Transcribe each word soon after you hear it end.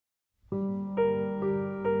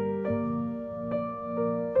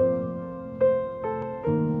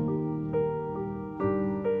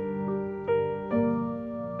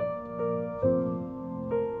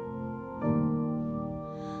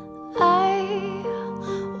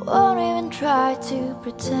try to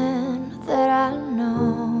pretend that I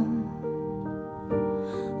know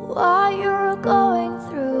what you're going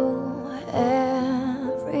through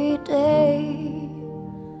every day.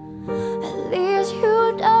 At least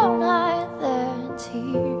you don't hide the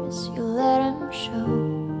tears, you let them show.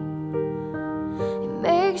 It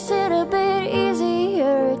makes it a bit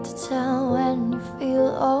easier to tell when you feel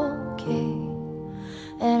okay.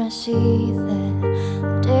 And I see that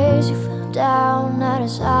the days you feel down not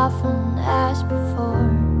as often as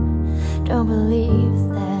before. Don't believe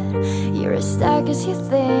that you're as stuck as you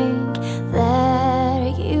think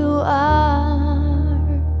that you are.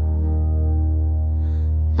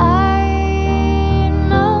 I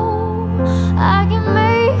know I can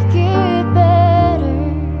make it better,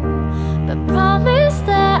 but promise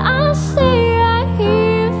that I'll stay right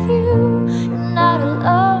here with you. You're not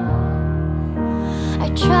alone. I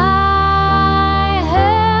try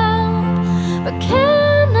help, but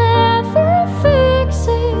can never fix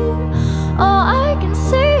it. All I can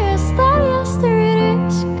say is that yesterday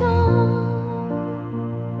is gone.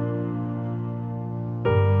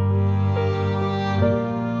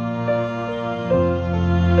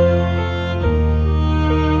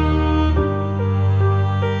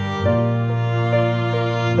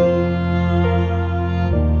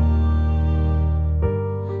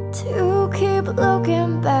 To keep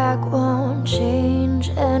looking back won't change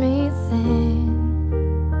anything.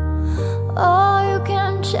 All you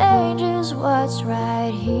can change is what's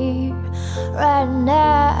right here, right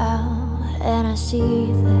now. And I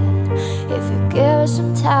see that if you give it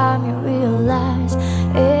some time, you realize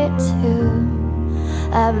it too.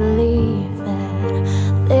 I believe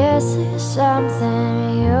that this is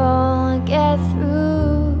something you'll get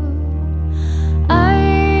through.